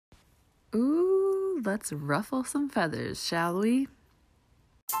Ooh, let's ruffle some feathers, shall we?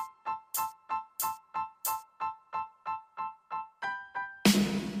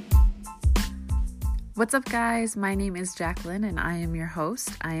 What's up, guys? My name is Jacqueline, and I am your host.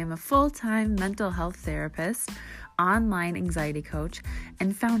 I am a full-time mental health therapist, online anxiety coach,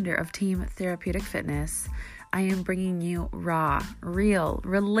 and founder of Team Therapeutic Fitness. I am bringing you raw, real,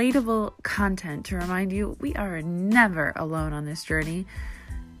 relatable content to remind you we are never alone on this journey,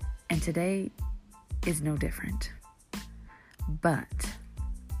 and today is no different. But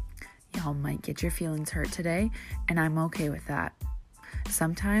y'all might get your feelings hurt today, and I'm okay with that.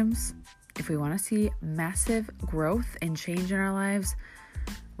 Sometimes, if we want to see massive growth and change in our lives,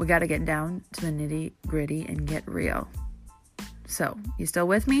 we got to get down to the nitty-gritty and get real. So, you still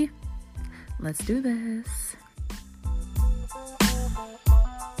with me? Let's do this.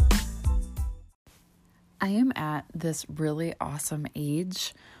 I am at this really awesome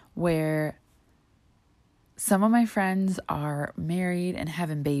age where some of my friends are married and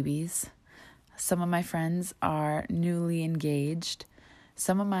having babies. Some of my friends are newly engaged.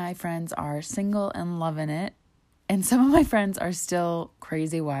 Some of my friends are single and loving it. And some of my friends are still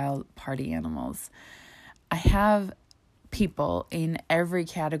crazy, wild party animals. I have people in every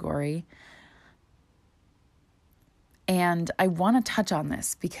category. And I want to touch on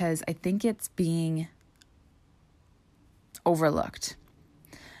this because I think it's being overlooked.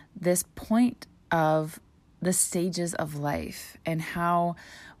 This point of the stages of life and how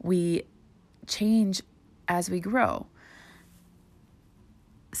we change as we grow.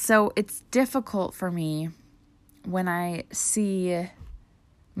 So it's difficult for me when I see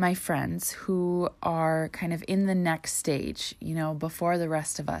my friends who are kind of in the next stage, before the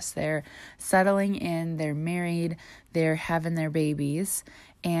rest of us. They're settling in, they're married, they're having their babies,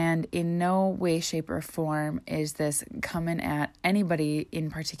 and in no way, shape, or form is this coming at anybody in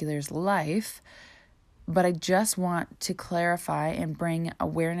particular's life, but I just want to clarify and bring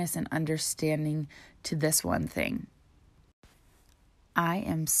awareness and understanding to this one thing. I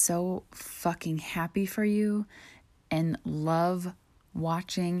am so fucking happy for you and love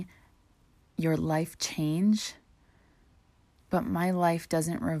watching your life change, but my life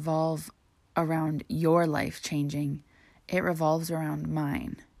doesn't revolve around your life changing. It revolves around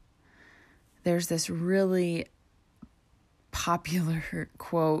mine. There's this really popular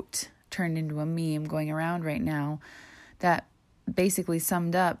quote turned into a meme going around right now that basically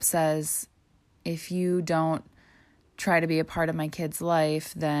summed up says, if you don't try to be a part of my kid's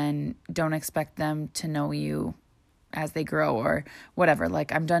life, then don't expect them to know you as they grow or whatever.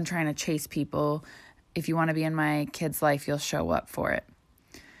 Like, I'm done trying to chase people. If you want to be in my kid's life, you'll show up for it.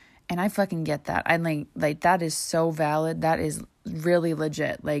 And I fucking get that. I like that is so valid. That is really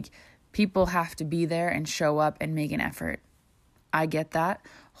legit. Like, people have to be there and show up and make an effort. I get that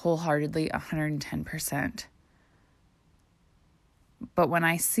wholeheartedly, 110%. But when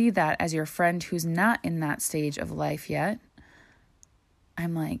I see that as your friend who's not in that stage of life yet,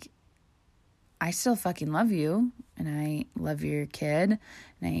 I'm like, I still fucking love you, and I love your kid,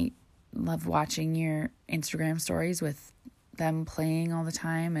 and I love watching your Instagram stories with them playing all the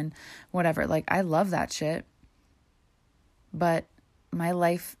time and whatever. Like, I love that shit. But my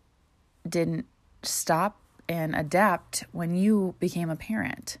life didn't stop and adapt when you became a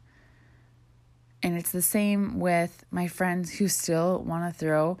parent. And it's the same with my friends who still want to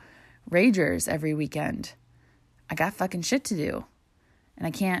throw ragers every weekend. I got fucking shit to do. And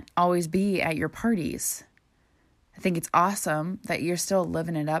I can't always be at your parties. I think it's awesome that you're still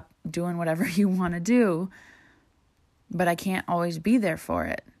living it up, doing whatever you want to do. But I can't always be there for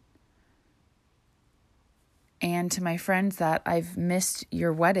it. And to my friends that I've missed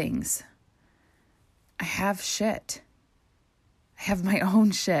your weddings, I have shit. I have my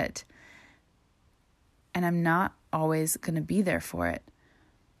own shit. And I'm not always going to be there for it.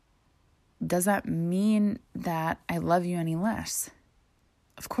 Does that mean that I love you any less?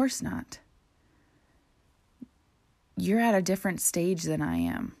 Of course not. You're at a different stage than I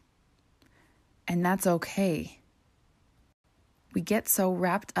am. And that's okay. We get so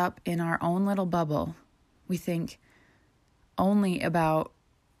wrapped up in our own little bubble. We think only about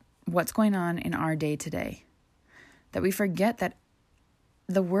what's going on in our day to day, that we forget that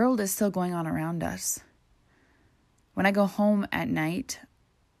the world is still going on around us. When I go home at night,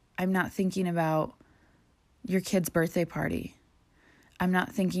 I'm not thinking about your kid's birthday party. I'm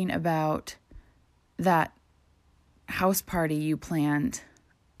not thinking about that house party you planned.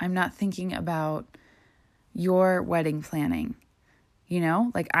 I'm not thinking about your wedding planning.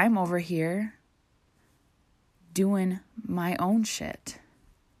 Like, I'm over here doing my own shit.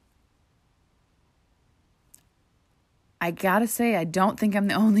 I gotta say, I don't think I'm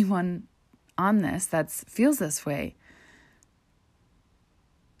the only one on this that feels this way.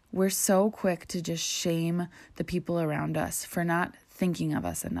 We're so quick to just shame the people around us for not thinking of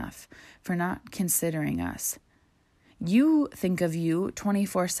us enough, for not considering us. You think of you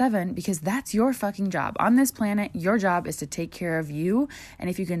 24/7 because that's your fucking job. On this planet, your job is to take care of you. And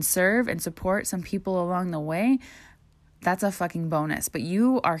if you can serve and support some people along the way, that's a fucking bonus. But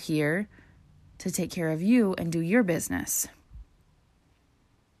you are here to take care of you and do your business.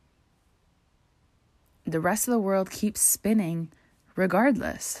 The rest of the world keeps spinning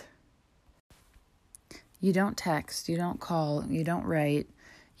regardless. You don't text, you don't call, you don't write,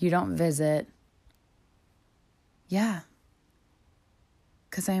 you don't visit. Yeah.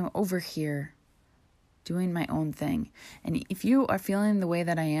 Because I'm over here doing my own thing. And if you are feeling the way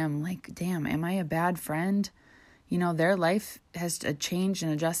that I am, like, damn, am I a bad friend? You know, their life has changed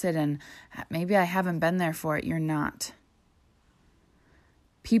and adjusted, and maybe I haven't been there for it. You're not.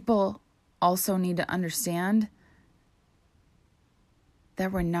 People also need to understand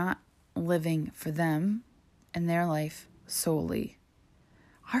that we're not living for them and their life solely.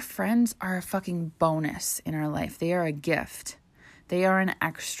 Our friends are a fucking bonus in our life. They are a gift. They are an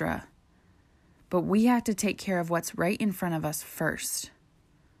extra. But we have to take care of what's right in front of us first.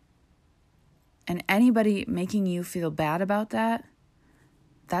 And anybody making you feel bad about that,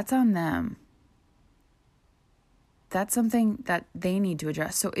 that's on them. That's something that they need to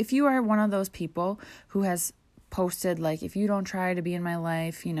address. So if you are one of those people who has posted, like, if you don't try to be in my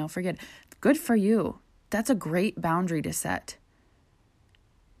life, you know, forget, good for you. That's a great boundary to set.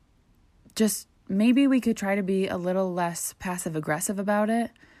 Just maybe we could try to be a little less passive aggressive about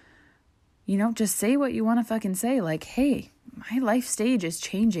it. You know, just say what you want to fucking say. Like, hey, my life stage is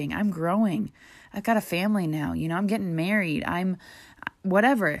changing. I'm growing. I've got a family now. You know, I'm getting married. I'm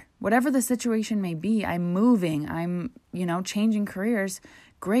whatever the situation may be. I'm moving. I'm, you know, changing careers.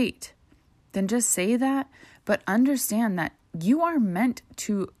 Great. Then just say that. But understand that you are meant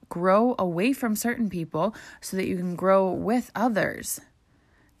to grow away from certain people so that you can grow with others.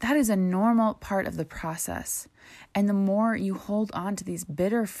 That is a normal part of the process. And the more you hold on to these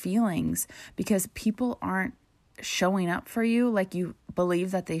bitter feelings because people aren't showing up for you like you believe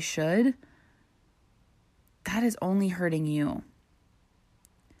that they should, that is only hurting you.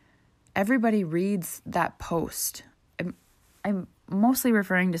 Everybody reads that post. I'm mostly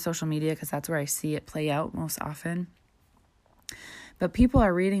referring to social media because that's where I see it play out most often. But people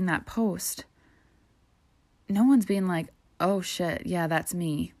are reading that post. No one's being like, oh shit, yeah, that's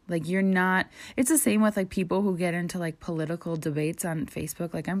me. Like, you're not, it's the same with like people who get into like political debates on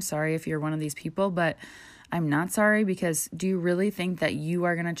Facebook. Like, I'm sorry if you're one of these people, but I'm not sorry, because do you really think that you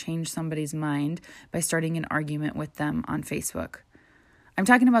are going to change somebody's mind by starting an argument with them on Facebook? I'm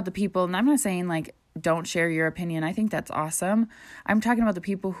talking about the people, and I'm not saying like, don't share your opinion. I think that's awesome. I'm talking about the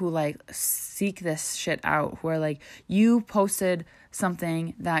people who like seek this shit out, who are like, you posted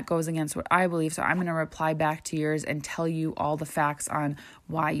something that goes against what I believe, so I'm going to reply back to yours and tell you all the facts on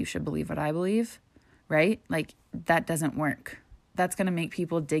why you should believe what I believe, right? Like, that doesn't work. That's going to make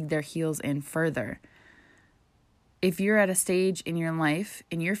people dig their heels in further. If you're at a stage in your life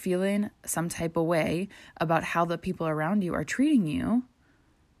and you're feeling some type of way about how the people around you are treating you,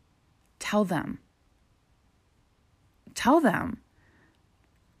 tell them. Tell them.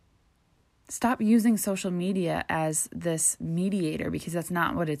 Stop using social media as this mediator, because that's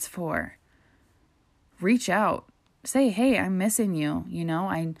not what it's for. Reach out. Say, hey, I'm missing you. You know,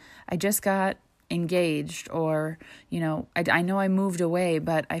 I just got engaged, or, you know, I know I moved away,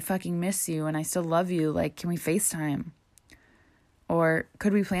 but I fucking miss you and I still love you. Like, can we FaceTime? Or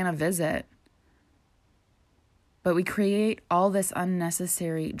could we plan a visit? But we create all this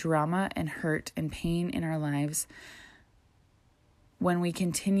unnecessary drama and hurt and pain in our lives when we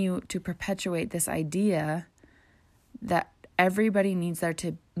continue to perpetuate this idea that everybody needs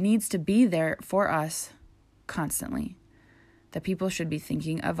to be there for us constantly. That people should be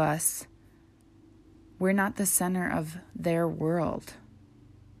thinking of us. We're not the center of their world.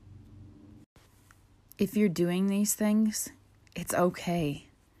 If you're doing these things, it's okay.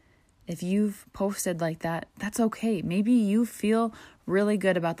 If you've posted like that, that's okay. Maybe you feel really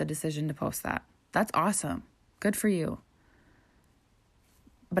good about the decision to post that. That's awesome. Good for you.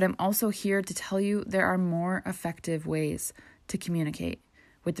 But I'm also here to tell you there are more effective ways to communicate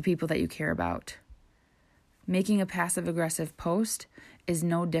with the people that you care about. Making a passive-aggressive post is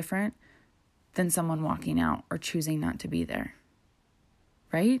no different than someone walking out or choosing not to be there.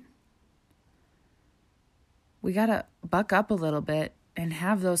 Right? We gotta buck up a little bit and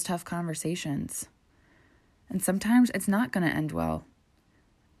have those tough conversations. And sometimes it's not gonna end well.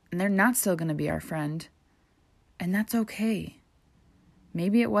 And they're not still gonna be our friend. And that's okay.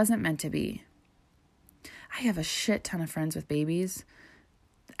 Maybe it wasn't meant to be. I have a shit ton of friends with babies,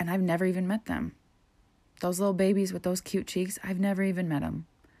 and I've never even met them. Those little babies with those cute cheeks, I've never even met them.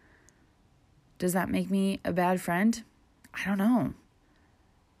 Does that make me a bad friend? I don't know.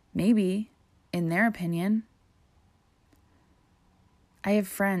 Maybe, in their opinion. I have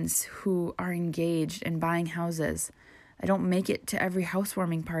friends who are engaged and buying houses. I don't make it to every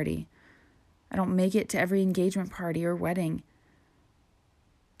housewarming party. I don't make it to every engagement party or wedding.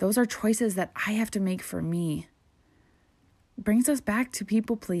 Those are choices that I have to make for me. Brings us back to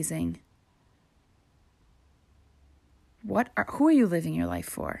people pleasing. Who are you living your life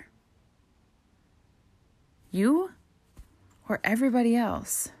for? You or everybody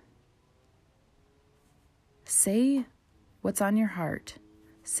else? Say what's on your heart.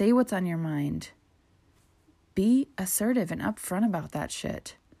 Say what's on your mind. Be assertive and upfront about that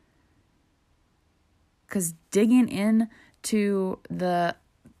shit. Because digging in to the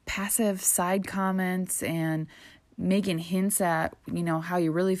passive side comments and making hints at, how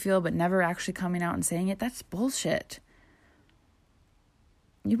you really feel, but never actually coming out and saying it, that's bullshit.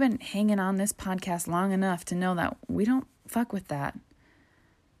 You've been hanging on this podcast long enough to know that we don't fuck with that.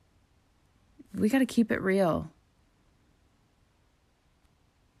 We got to keep it real.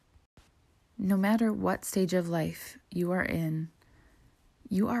 No matter what stage of life you are in,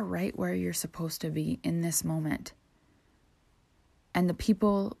 you are right where you're supposed to be in this moment. And the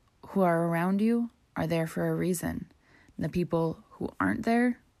people who are around you are there for a reason. And the people who aren't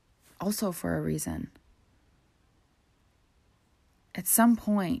there, also for a reason. At some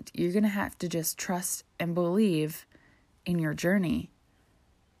point, you're going to have to just trust and believe in your journey.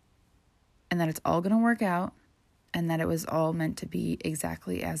 And that it's all going to work out. And that it was all meant to be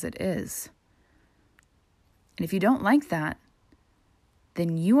exactly as it is. And if you don't like that,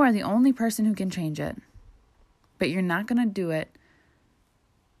 then you are the only person who can change it. But you're not going to do it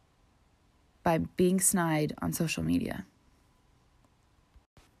by being snide on social media.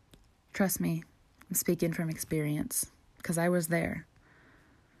 Trust me, I'm speaking from experience, because I was there.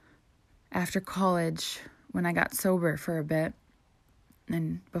 After college, when I got sober for a bit,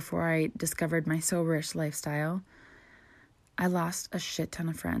 and before I discovered my soberish lifestyle, I lost a shit ton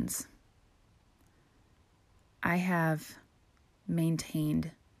of friends. I have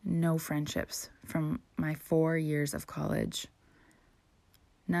maintained no friendships from my 4 years of college.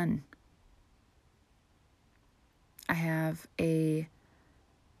 None. I have a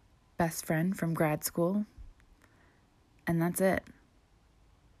best friend from grad school, and that's it.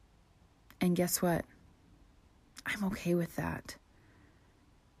 And guess what? I'm okay with that.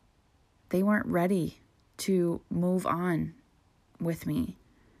 They weren't ready to move on with me.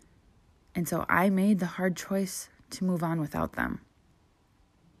 And so I made the hard choice to move on without them.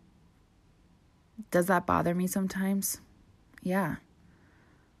 Does that bother me sometimes? Yeah.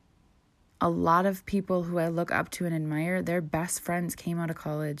 A lot of people who I look up to and admire, their best friends came out of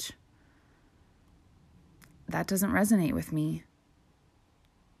college. That doesn't resonate with me.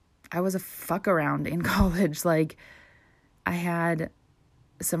 I was a fuck around in college. I had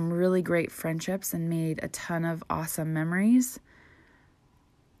some really great friendships and made a ton of awesome memories.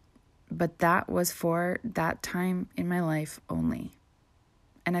 But that was for that time in my life only.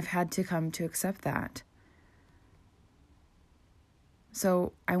 And I've had to come to accept that.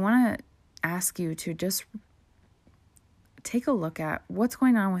 So I want to ask you to just take a look at what's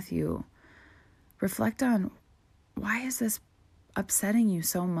going on with you. Reflect on, why is this upsetting you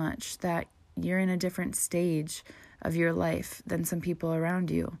so much that you're in a different stage of your life than some people around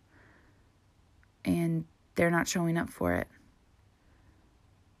you and they're not showing up for it?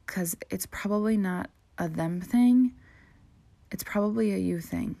 Because it's probably not a them thing. It's probably a you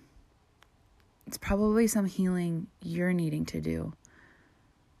thing. It's probably some healing you're needing to do.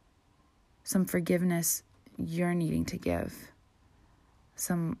 Some forgiveness you're needing to give.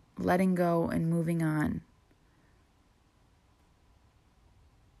 Some letting go and moving on.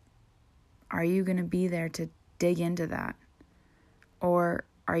 Are you going to be there to dig into that? Or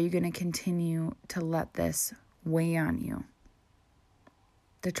are you going to continue to let this weigh on you?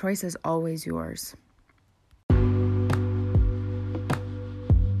 The choice is always yours.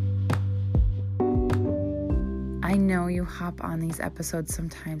 I know you hop on these episodes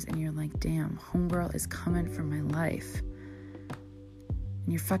sometimes and you're like, damn, homegirl is coming for my life. And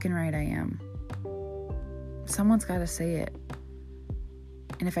you're fucking right, I am. Someone's got to say it.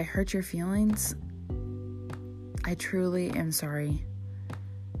 And if I hurt your feelings, I truly am sorry.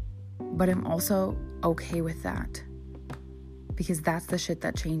 But I'm also okay with that. Because that's the shit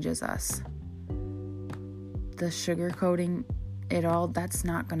that changes us. The sugarcoating it all, that's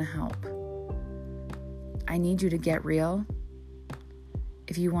not going to help. I need you to get real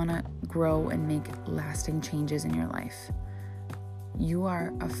if you want to grow and make lasting changes in your life. You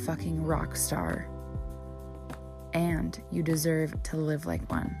are a fucking rock star, and you deserve to live like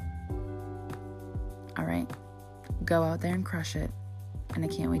one. All right? Go out there and crush it, and I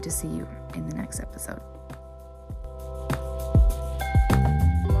can't wait to see you in the next episode.